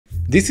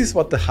This is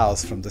what the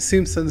house from The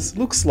Simpsons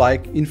looks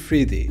like in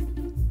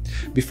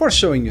 3D. Before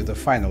showing you the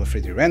final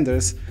 3D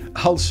renders,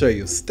 I'll show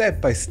you step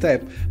by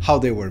step how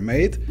they were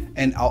made,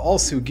 and I'll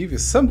also give you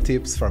some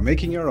tips for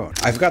making your own.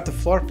 I've got the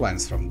floor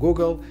plans from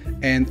Google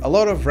and a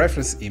lot of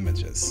reference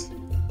images.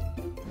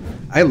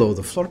 I load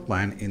the floor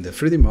plan in the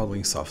 3D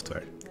modeling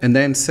software and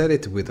then set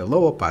it with a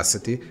low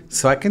opacity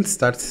so I can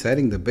start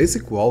setting the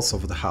basic walls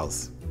of the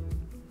house.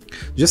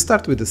 Just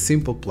start with a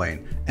simple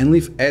plane and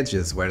leave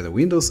edges where the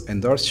windows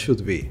and doors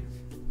should be.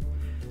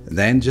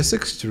 Then just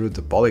extrude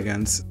the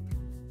polygons,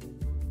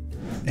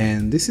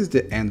 and this is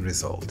the end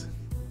result.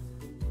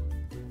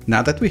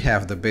 Now that we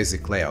have the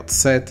basic layout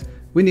set,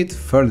 we need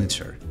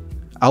furniture.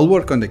 I'll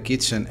work on the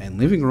kitchen and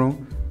living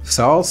room,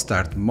 so I'll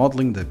start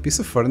modeling the piece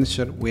of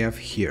furniture we have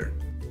here.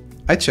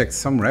 I checked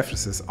some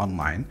references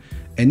online,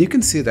 and you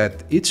can see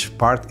that each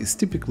part is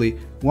typically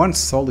one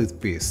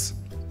solid piece,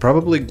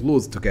 probably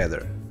glued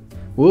together.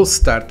 We'll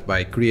start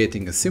by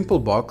creating a simple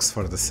box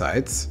for the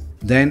sides,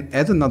 then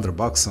add another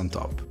box on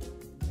top.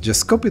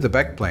 Just copy the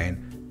backplane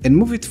and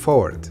move it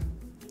forward.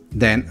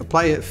 Then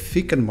apply a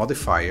thicken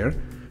modifier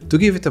to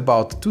give it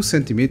about 2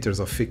 cm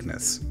of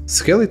thickness.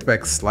 Scale it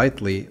back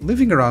slightly,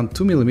 leaving around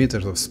 2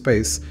 mm of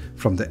space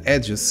from the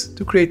edges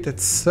to create that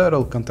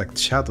subtle contact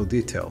shadow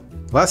detail.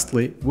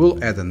 Lastly, we'll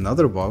add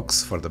another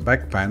box for the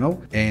back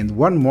panel and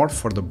one more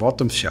for the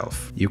bottom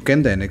shelf. You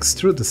can then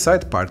extrude the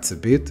side parts a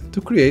bit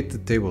to create the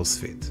table's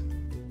fit.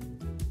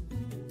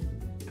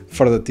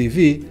 For the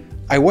TV,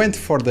 I went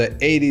for the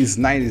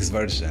 80s-90s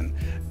version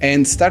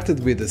and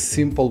started with a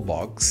simple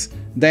box,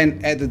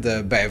 then added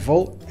a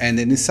bevel and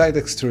an inside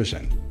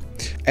extrusion.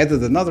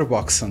 Added another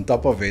box on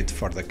top of it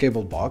for the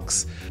cable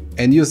box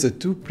and used a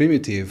 2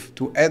 primitive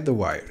to add the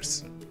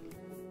wires.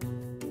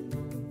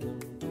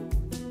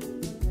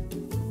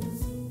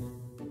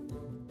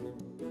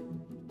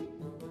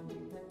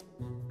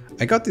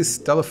 I got this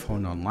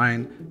telephone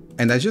online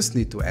and I just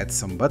need to add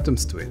some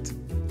buttons to it.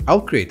 I'll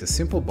create a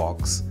simple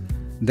box,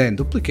 then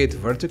duplicate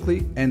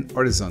vertically and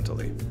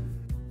horizontally.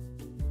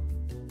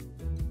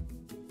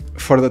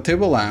 For the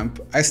table lamp,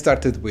 I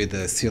started with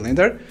a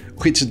cylinder,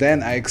 which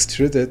then I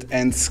extruded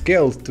and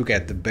scaled to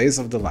get the base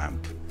of the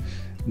lamp.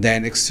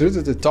 Then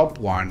extruded the top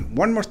one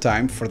more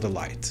time for the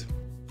light.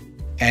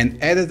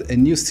 And added a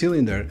new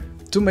cylinder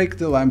to make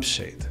the lamp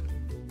shade.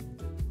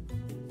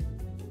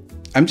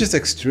 I'm just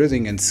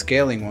extruding and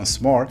scaling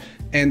once more,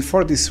 and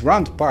for this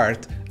round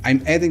part,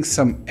 I'm adding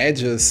some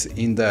edges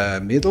in the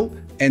middle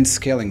and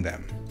scaling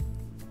them.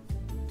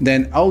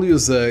 Then I'll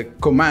use a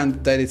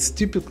command that is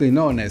typically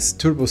known as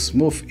Turbo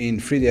Smooth in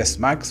 3ds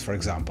Max, for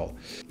example.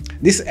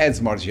 This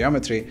adds more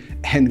geometry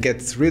and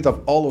gets rid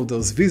of all of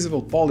those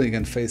visible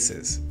polygon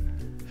faces.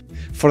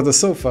 For the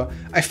sofa,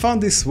 I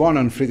found this one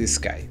on 3D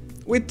Sky,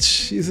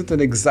 which isn't an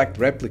exact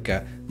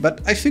replica,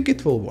 but I think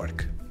it will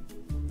work.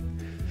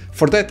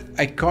 For that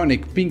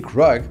iconic pink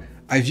rug,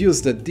 I've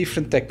used a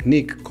different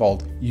technique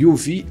called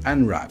UV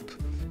Unwrap.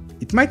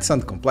 It might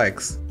sound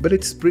complex, but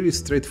it's pretty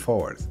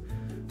straightforward.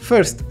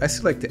 First, I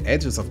select the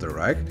edges of the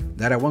rug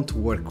that I want to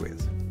work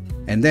with,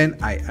 and then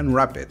I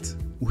unwrap it,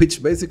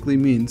 which basically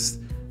means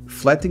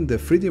flattening the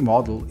 3D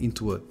model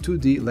into a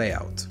 2D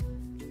layout.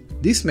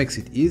 This makes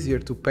it easier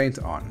to paint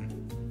on.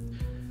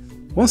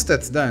 Once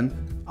that's done,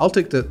 I'll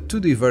take the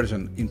 2D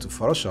version into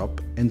Photoshop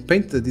and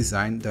paint the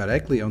design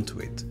directly onto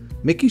it,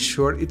 making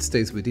sure it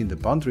stays within the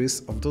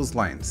boundaries of those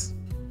lines.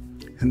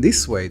 And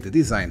this way the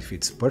design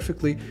fits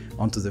perfectly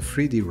onto the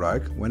 3D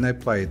rug when I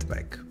apply it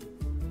back.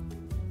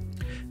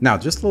 Now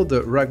just load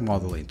the rug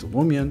model into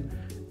Lumion,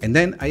 and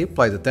then I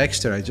apply the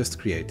texture I just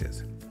created.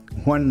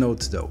 One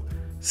note though,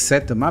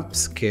 set the map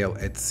scale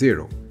at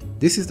 0.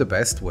 This is the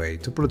best way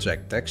to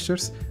project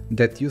textures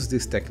that use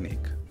this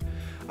technique.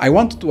 I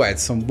wanted to add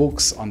some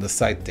books on the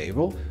side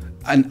table,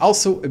 and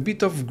also a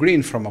bit of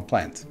green from a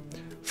plant.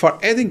 For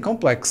adding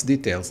complex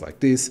details like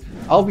this,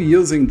 I'll be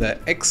using the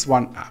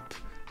X1 app,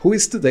 who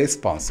is today's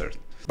sponsor,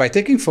 by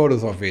taking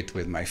photos of it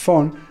with my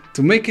phone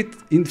to make it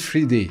in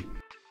 3D.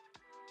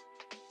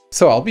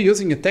 So I'll be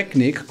using a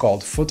technique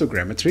called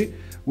photogrammetry,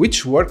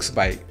 which works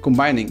by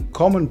combining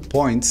common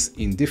points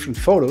in different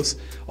photos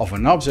of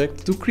an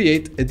object to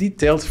create a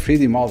detailed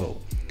 3D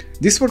model.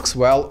 This works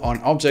well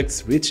on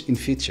objects rich in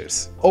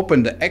features.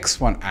 Open the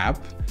X1 app,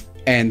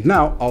 and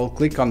now I'll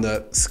click on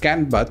the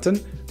Scan button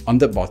on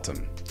the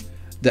bottom.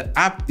 The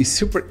app is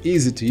super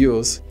easy to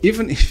use,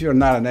 even if you're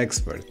not an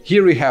expert.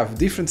 Here we have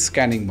different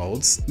scanning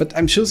modes, but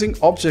I'm choosing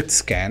Object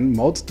Scan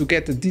mode to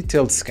get a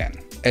detailed scan.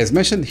 As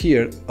mentioned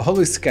here,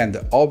 always scan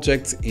the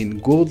objects in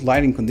good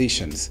lighting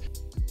conditions.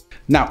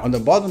 Now on the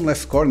bottom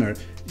left corner,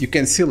 you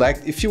can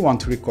select if you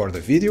want to record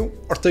a video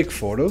or take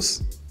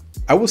photos.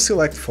 I will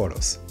select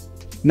photos.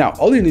 Now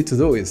all you need to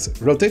do is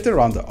rotate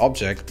around the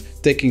object,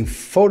 taking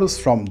photos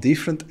from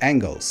different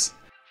angles.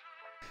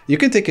 You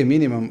can take a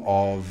minimum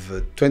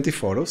of 20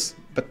 photos,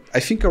 but I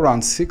think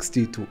around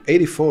 60 to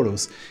 80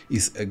 photos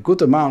is a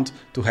good amount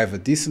to have a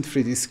decent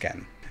 3D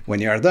scan. When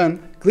you are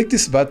done, click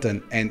this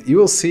button and you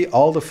will see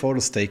all the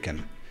photos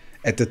taken.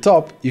 At the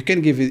top, you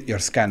can give it your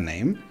scan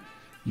name,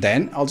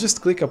 then I'll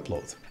just click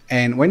upload.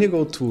 And when you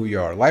go to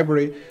your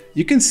library,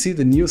 you can see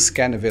the new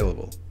scan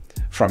available.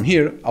 From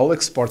here, I'll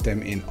export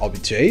them in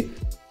OBJ,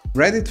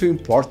 ready to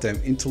import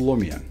them into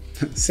Lumion.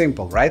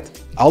 Simple, right?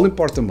 I'll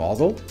import the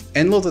model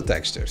and load the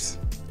textures.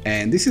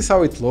 And this is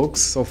how it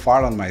looks so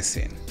far on my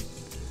scene.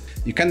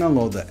 You can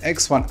download the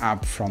X1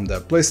 app from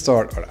the Play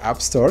Store or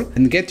App Store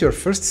and get your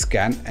first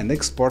scan and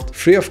export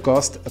free of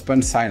cost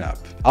upon sign up.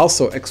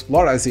 Also,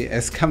 Explorazi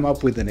has come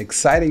up with an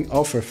exciting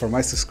offer for my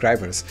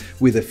subscribers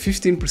with a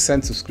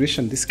 15%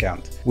 subscription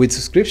discount. With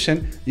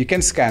subscription, you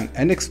can scan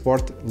and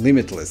export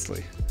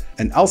limitlessly,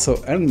 and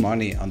also earn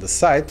money on the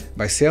site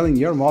by selling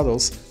your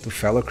models to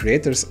fellow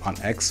creators on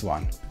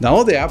X1.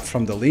 Download the app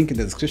from the link in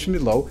the description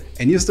below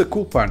and use the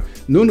coupon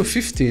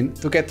Nuno15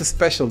 to get a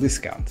special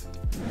discount.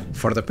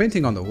 For the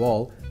painting on the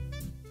wall,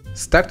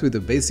 start with a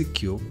basic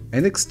cube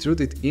and extrude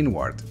it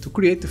inward to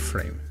create the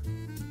frame.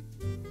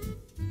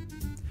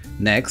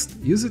 Next,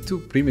 use a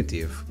tube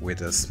primitive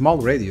with a small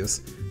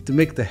radius to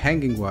make the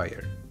hanging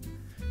wire.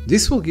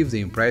 This will give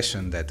the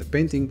impression that the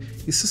painting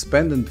is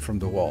suspended from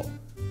the wall.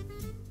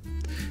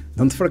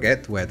 Don't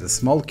forget to add a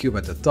small cube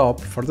at the top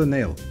for the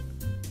nail.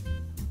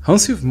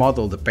 Once you've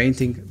modeled the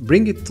painting,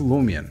 bring it to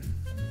Lumion.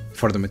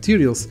 For the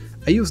materials,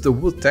 I use the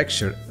wood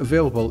texture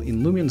available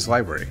in Lumion's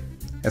library.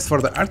 As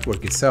for the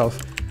artwork itself,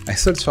 I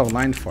searched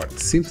online for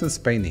Simpsons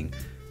painting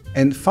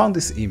and found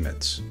this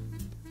image.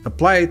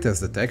 Apply it as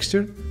the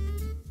texture,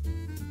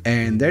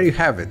 and there you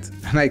have it,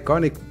 an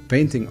iconic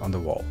painting on the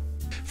wall.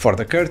 For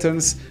the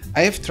curtains,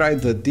 I have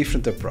tried a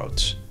different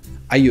approach.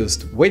 I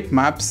used weight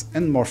maps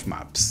and morph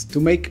maps to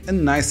make a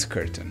nice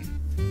curtain.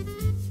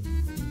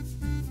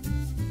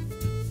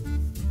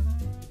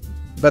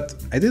 But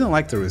I didn't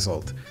like the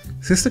result,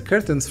 since the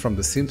curtains from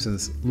The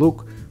Simpsons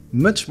look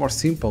much more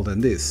simple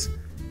than this.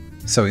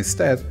 So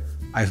instead,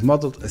 I've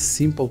modeled a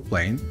simple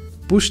plane,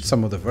 pushed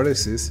some of the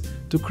vertices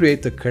to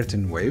create the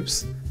curtain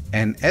waves,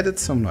 and added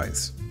some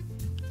noise.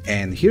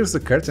 And here's the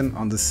curtain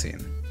on the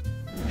scene.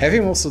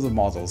 Having most of the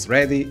models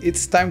ready,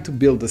 it's time to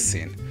build the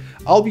scene.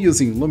 I'll be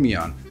using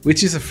Lumion,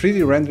 which is a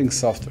 3D rendering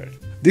software.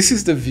 This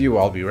is the view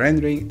I'll be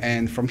rendering,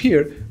 and from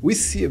here we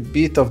see a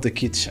bit of the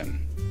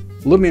kitchen.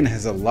 Lumion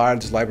has a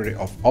large library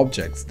of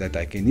objects that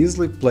I can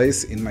easily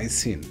place in my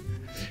scene.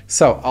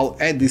 So I'll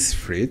add this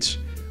fridge,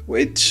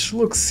 which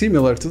looks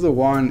similar to the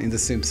one in The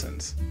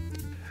Simpsons.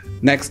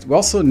 Next, we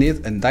also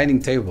need a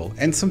dining table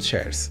and some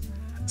chairs.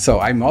 So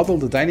I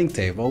modeled the dining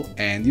table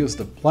and used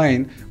the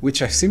plane,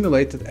 which I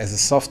simulated as a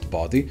soft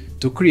body,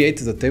 to create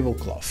the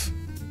tablecloth.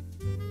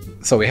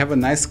 So we have a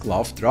nice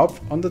cloth drop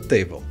on the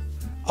table.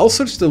 I'll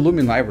search the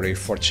Lumion library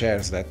for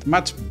chairs that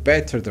match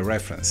better the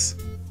reference.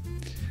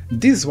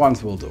 These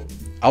ones will do.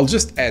 I'll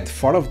just add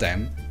 4 of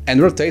them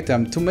and rotate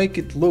them to make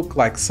it look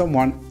like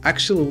someone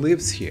actually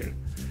lives here.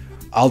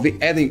 I'll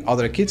be adding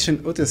other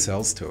kitchen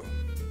utensils too.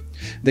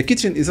 The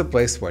kitchen is a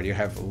place where you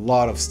have a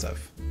lot of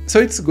stuff, so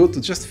it's good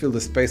to just fill the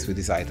space with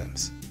these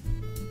items.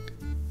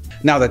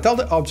 Now that all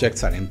the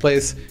objects are in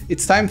place,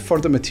 it's time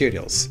for the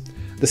materials.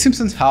 The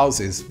Simpsons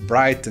house is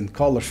bright and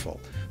colorful,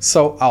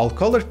 so I'll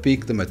color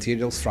pick the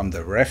materials from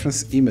the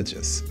reference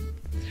images.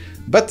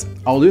 But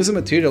I'll use a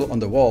material on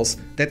the walls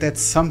that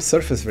adds some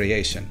surface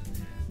variation.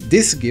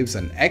 This gives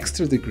an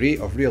extra degree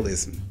of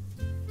realism.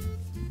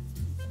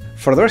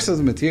 For the rest of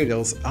the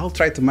materials, I'll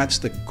try to match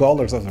the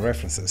colors of the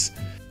references.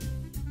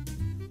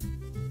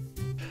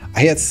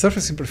 I add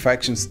surface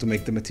imperfections to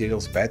make the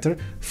materials better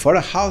for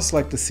a house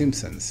like The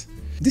Simpsons.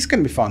 This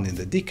can be found in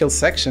the decal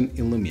section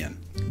in Lumion.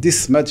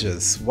 These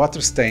smudges, water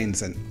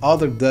stains and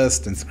other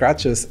dust and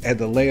scratches add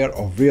a layer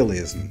of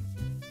realism.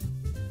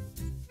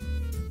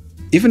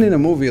 Even in a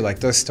movie like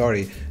Toy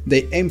Story,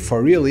 they aim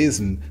for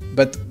realism,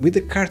 but with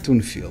a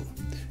cartoon feel.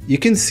 You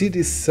can see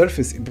these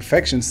surface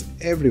imperfections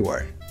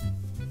everywhere.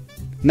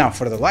 Now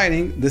for the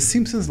lighting, The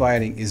Simpsons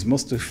lighting is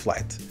mostly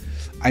flat.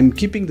 I'm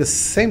keeping the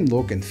same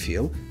look and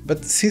feel,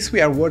 but since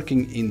we are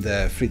working in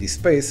the 3D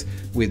space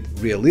with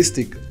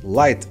realistic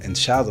light and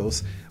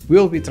shadows, we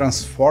will be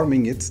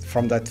transforming it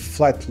from that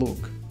flat look.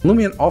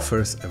 Lumion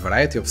offers a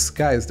variety of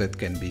skies that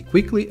can be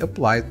quickly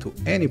applied to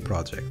any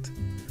project.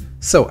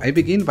 So I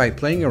begin by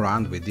playing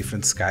around with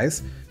different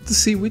skies to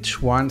see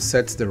which one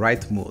sets the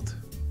right mood.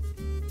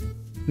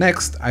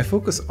 Next, I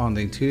focus on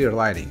the interior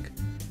lighting.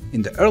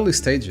 In the early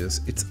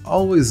stages, it's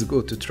always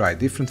good to try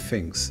different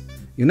things.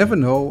 You never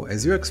know,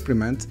 as you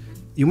experiment,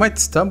 you might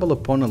stumble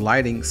upon a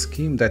lighting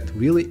scheme that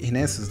really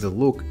enhances the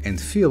look and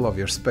feel of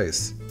your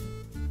space.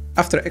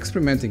 After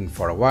experimenting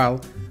for a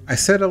while, I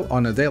settled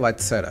on a daylight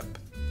setup.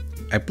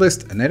 I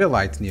placed an area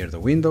light near the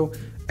window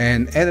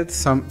and added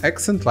some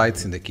accent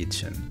lights in the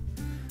kitchen.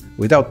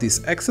 Without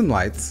these accent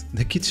lights,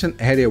 the kitchen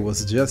area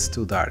was just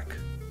too dark.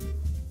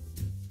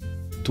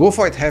 To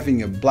avoid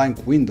having a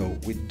blank window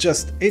with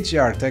just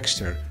HDR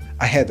texture,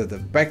 I added a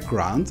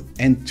background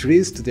and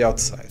trees to the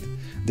outside.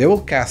 They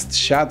will cast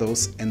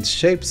shadows and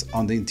shapes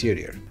on the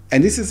interior.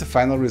 And this is the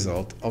final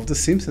result of The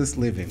Simpsons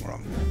living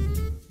room.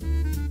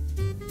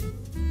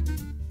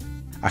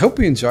 I hope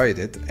you enjoyed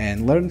it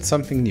and learned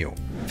something new.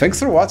 Thanks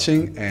for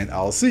watching, and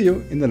I'll see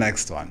you in the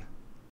next one.